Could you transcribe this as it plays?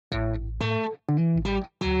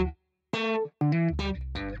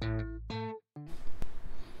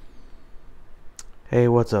Hey,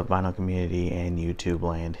 what's up, vinyl community and YouTube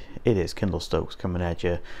land? It is Kendall Stokes coming at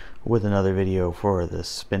you with another video for the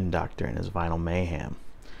Spin Doctor and his Vinyl Mayhem.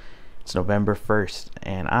 It's November 1st,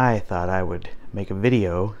 and I thought I would make a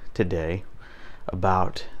video today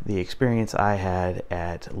about the experience I had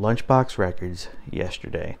at Lunchbox Records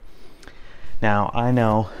yesterday. Now, I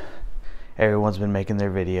know everyone's been making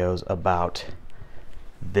their videos about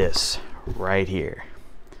this right here.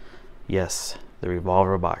 Yes, the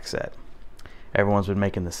Revolver Boxset. Everyone's been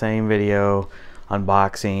making the same video,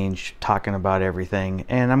 unboxing, talking about everything,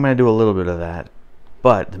 and I'm going to do a little bit of that.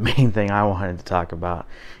 But the main thing I wanted to talk about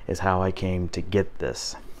is how I came to get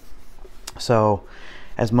this. So,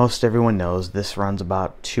 as most everyone knows, this runs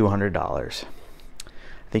about $200. I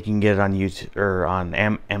think you can get it on YouTube or on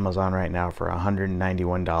Amazon right now for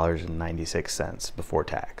 $191.96 before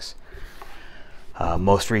tax.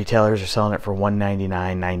 Most retailers are selling it for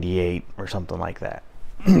 $199.98 or something like that.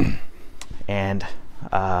 And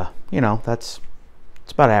you know, it's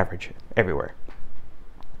about average everywhere.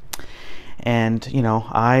 And you know,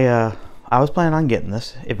 I was planning on getting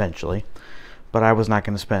this eventually, but I was not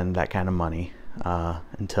going to spend that kind of money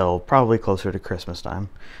until probably closer to Christmas time.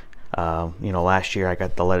 You know, last year I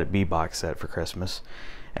got the Let It Be box set for Christmas,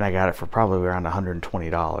 and I got it for probably around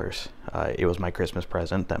 $120. It was my Christmas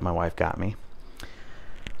present that my wife got me.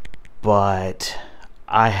 But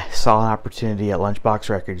I saw an opportunity at Lunchbox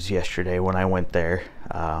Records yesterday when I went there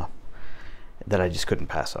that I just couldn't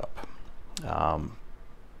pass up.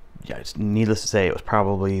 Yeah, it's needless to say, it was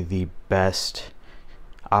probably the best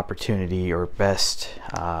opportunity or best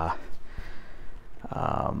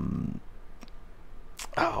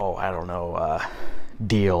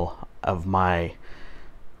deal of my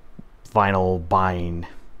vinyl buying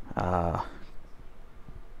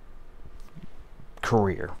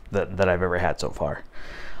career that I've ever had so far.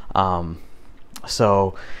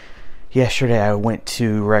 So yesterday I went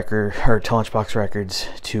to Lunchbox Records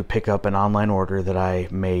to pick up an online order that I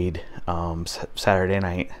made Saturday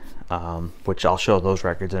night, which I'll show those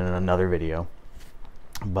records in another video.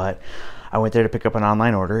 But I went there to pick up an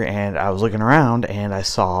online order, and I was looking around and I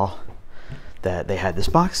saw that they had this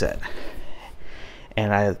box set,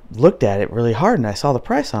 and I looked at it really hard and I saw the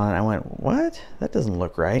price on it. I went, what? That doesn't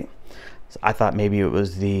look right. So I thought maybe it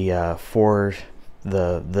was the for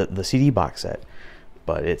the CD box set,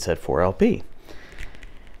 but it said 4LP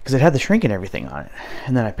because it had the shrink and everything on it.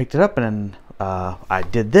 And then I picked it up, and I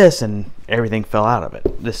did this, and everything fell out of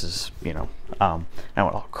it. This is, you know, I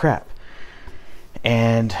went, oh crap.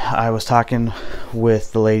 And I was talking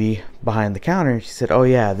with the lady behind the counter, and she said, oh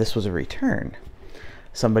yeah, this was a return.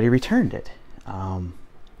 Somebody returned it.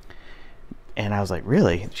 And I was like,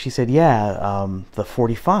 really? She said, yeah, the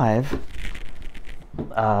 45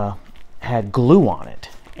 had glue on it,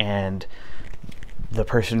 and the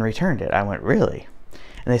person returned it. I went, really?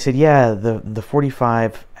 And they said, yeah, the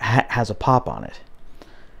 45 has a pop on it.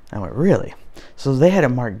 I went, really? So they had it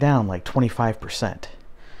marked down like 25%.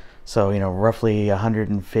 So, you know, roughly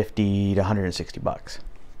 150 to 160 bucks.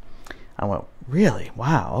 I went, really?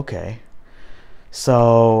 Wow, okay.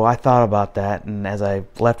 So I thought about that, and as I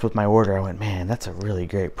left with my order, I went, man, that's a really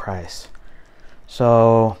great price.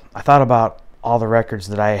 So I thought about all the records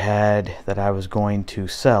that I had that I was going to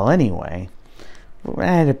sell anyway. I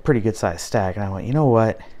had a pretty good sized stack, and I went, you know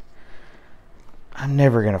what? I'm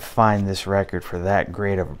never going to find this record for that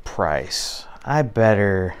great of a price. I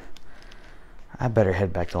better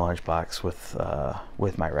head back to Lunchbox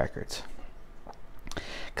with my records.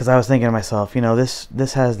 Because I was thinking to myself, you know,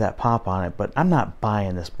 this has that pop on it, but I'm not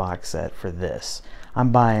buying this box set for this.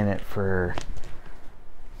 I'm buying it for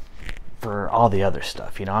all the other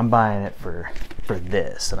stuff. You know, I'm buying it for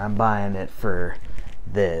this, and I'm buying it for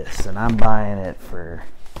this, and I'm buying it for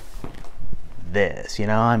this. You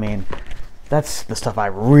know, I mean, that's the stuff I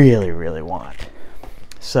really, really want.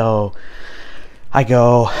 So I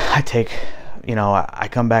come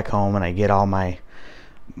back home, and I get all my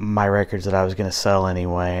records that I was going to sell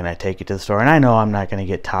anyway, and I take it to the store, and I know I'm not going to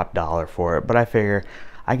get top dollar for it, but I figure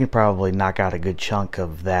I can probably knock out a good chunk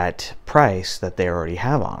of that price that they already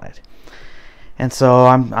have on it. And so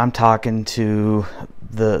I'm talking to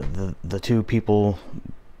the two people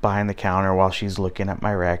behind the counter while she's looking at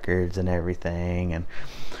my records and everything, and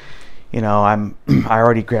you know, I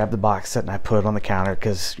already grabbed the box set and I put it on the counter,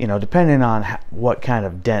 because you know, depending on what kind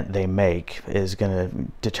of dent they make is going to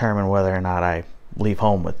determine whether or not I leave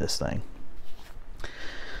home with this thing.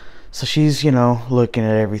 So she's, you know, looking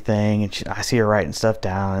at everything, and I see her writing stuff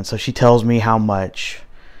down, and so she tells me how much.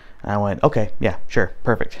 And I went, okay, yeah, sure,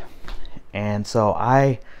 perfect. And so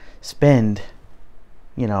I spend,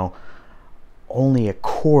 you know, only a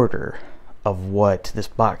quarter of what this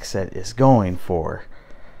box set is going for,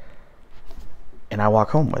 and I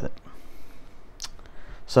walk home with it.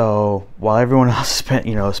 So while everyone else spent,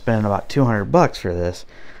 spending about $200 for this,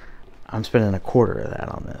 I'm spending a quarter of that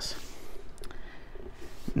on this.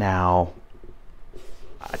 Now,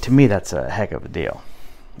 to me, that's a heck of a deal.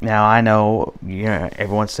 Now, I know,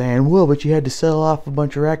 everyone's saying, well, but you had to sell off a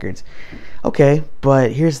bunch of records. Okay,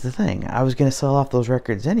 but here's the thing. I was going to sell off those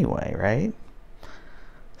records anyway, right?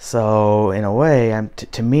 So, in a way,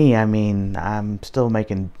 to me, I mean, I'm still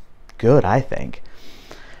making good, I think.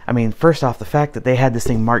 I mean, first off, the fact that they had this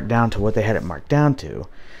thing marked down to what they had it marked down to.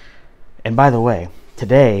 And by the way,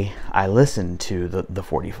 today, I listened to the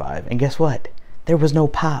 45, and guess what? There was no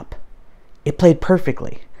pop. It played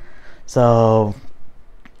perfectly. So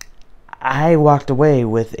I walked away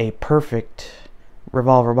with a perfect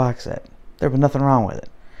Revolver box set. There was nothing wrong with it.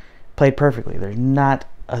 Played perfectly. There's not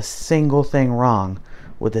a single thing wrong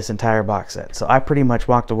with this entire box set. So I pretty much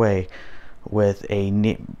walked away with a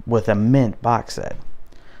mint box set.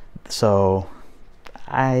 So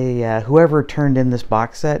whoever turned in this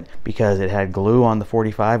box set, because it had glue on the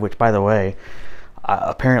 45, which by the way,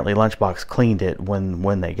 apparently Lunchbox cleaned it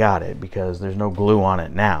when they got it, because there's no glue on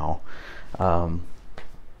it now.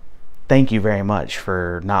 Thank you very much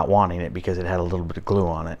for not wanting it, because it had a little bit of glue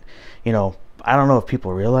on it. I don't know if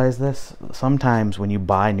people realize this. Sometimes when you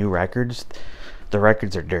buy new records, the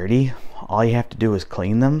records are dirty. All you have to do is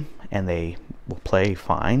clean them, and they will play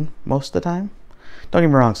fine most of the time. Don't get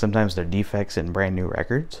me wrong, sometimes there are defects in brand new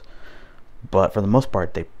records, but for the most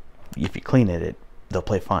part, if you clean it, they'll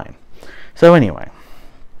play fine. So anyway,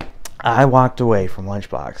 I walked away from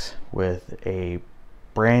Lunchbox with a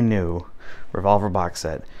brand new Revolver box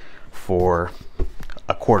set for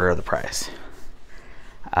a quarter of the price.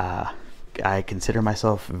 I consider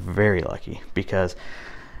myself very lucky, because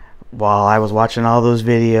while I was watching all those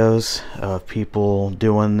videos of people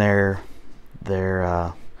doing their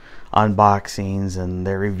unboxings and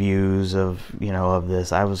their reviews of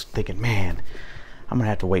this, I was thinking, man, I'm gonna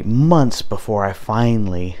have to wait months before I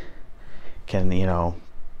finally can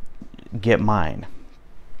get mine.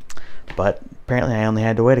 But apparently I only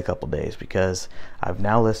had to wait a couple days, because I've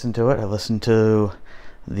now listened to it. I listened to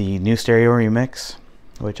the new stereo remix,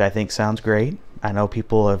 which I think sounds great. I know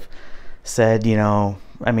people have said,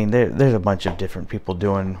 I mean, there's a bunch of different people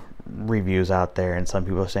doing reviews out there, and some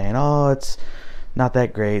people are saying, oh, it's not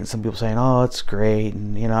that great, and some people saying, oh, it's great,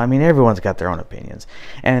 and I mean, everyone's got their own opinions.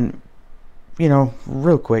 And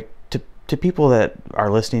real quick, to people that are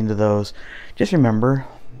listening to those, just remember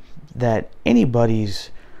that anybody's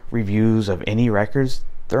reviews of any records,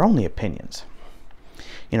 they're only opinions.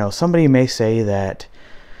 Somebody may say that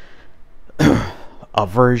a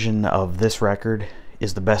version of this record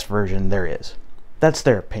is the best version there is. That's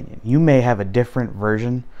their opinion. You may have a different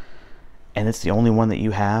version, and it's the only one that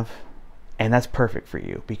you have, and that's perfect for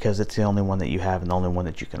you, because it's the only one that you have and the only one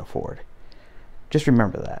that you can afford. Just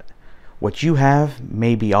remember that. What you have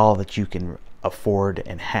may be all that you can afford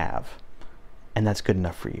and have, and that's good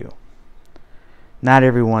enough for you. Not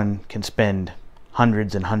everyone can spend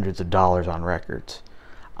hundreds and hundreds of dollars on records.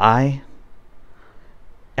 I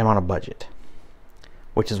am on a budget,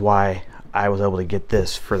 which is why I was able to get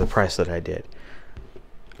this for the price that I did.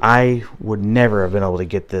 I would never have been able to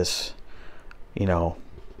get this,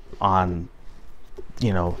 on,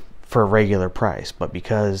 for a regular price, but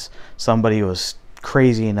because somebody was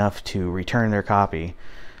crazy enough to return their copy,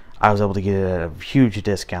 I was able to get it at a huge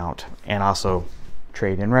discount, and also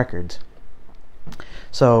trade in records.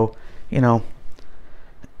 So, you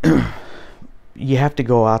have to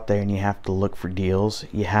go out there and you have to look for deals.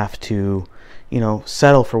 You have to,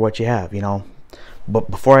 settle for what you have,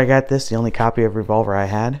 But before I got this, the only copy of Revolver I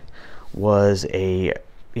had was a,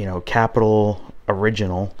 Capitol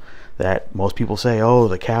original that most people say, oh,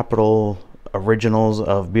 the Capitol originals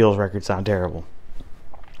of Beatles records sound terrible.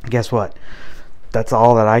 Guess what? That's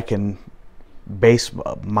all that I can base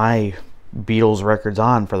my Beatles records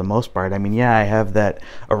on for the most part. I mean, yeah, I have that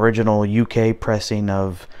original UK pressing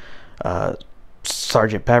of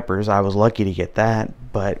Sgt. Pepper's. I was lucky to get that,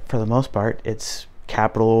 but for the most part, it's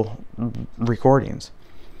Capitol recordings.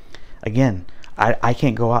 Again, I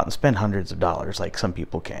can't go out and spend hundreds of dollars like some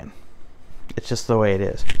people can. It's just the way it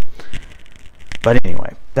is. But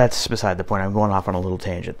anyway, that's beside the point. I'm going off on a little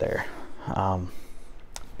tangent there.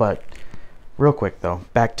 But real quick though,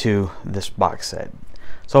 back to this box set.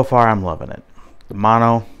 So far I'm loving it. The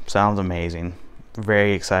mono sounds amazing.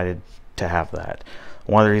 Very excited to have that.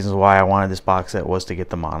 One of the reasons why I wanted this box set was to get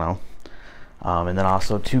the mono. And then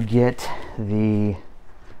also to get the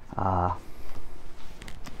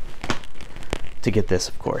to get this,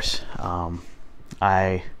 of course.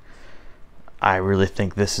 I I really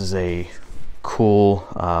think this is a cool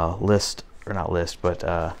list, or not list,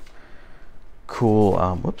 but cool.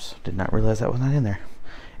 Whoops, did not realize that was not in there.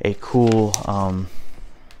 A cool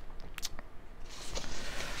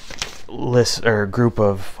list or group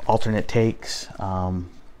of alternate takes.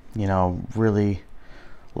 You know, really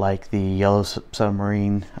like the Yellow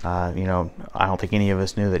Submarine. You know, I don't think any of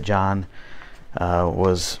us knew that John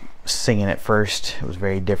was singing it first. It was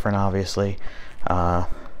very different, obviously.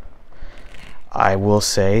 I will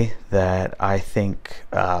say that I think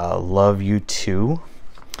Love You Too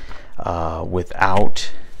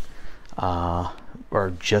without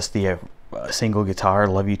or just the single guitar,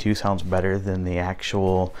 Love You Too sounds better than the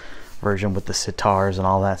actual version with the sitars and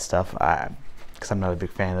all that stuff, because I'm not a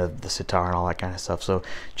big fan of the sitar and all that kind of stuff. So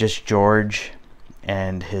just George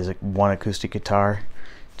and his one acoustic guitar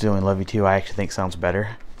doing Love You Too, I actually think sounds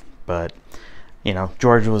better. But you know,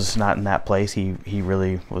 George was not in that place. He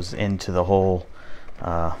really was into the whole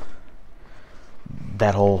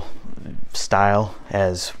that whole style,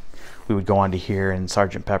 as we would go on to hear in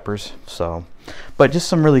Sgt. Pepper's. So, but just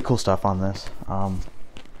some really cool stuff on this.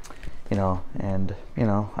 You know, and you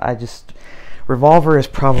know, Revolver is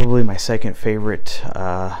probably my second favorite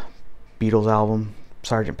Beatles album.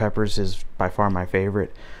 Sgt. Pepper's is by far my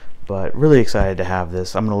favorite, but really excited to have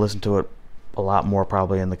this. I'm going to listen to it a lot more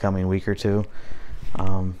probably in the coming week or two.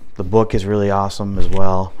 The book is really awesome as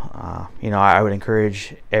well. You know, I would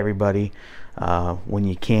encourage everybody, when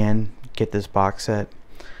you can, get this box set.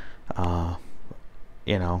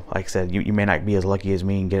 You know, like I said, you may not be as lucky as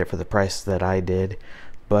me and get it for the price that I did,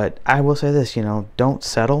 but I will say this, you know, don't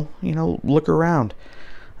settle. You know, look around.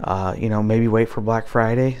 You know, maybe wait for Black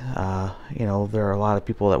Friday. You know, there are a lot of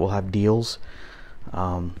people that will have deals.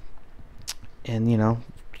 And you know,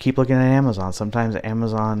 keep looking at Amazon. Sometimes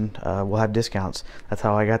Amazon will have discounts. That's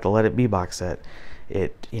how I got the Let It Be box set.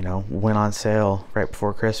 It, you know, went on sale right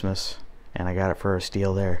before Christmas, and I got it for a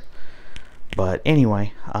steal there. But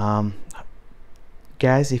anyway,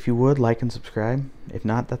 guys, if you would, like and subscribe. If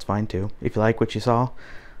not, that's fine too. If you like what you saw,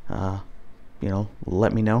 you know,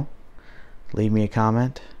 let me know. Leave me a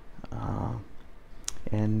comment,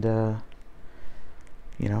 and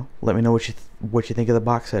you know, let me know what you think of the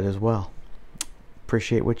box set as well.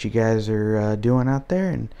 Appreciate what you guys are doing out there,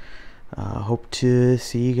 and hope to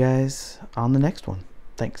see you guys on the next one.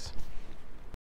 Thanks.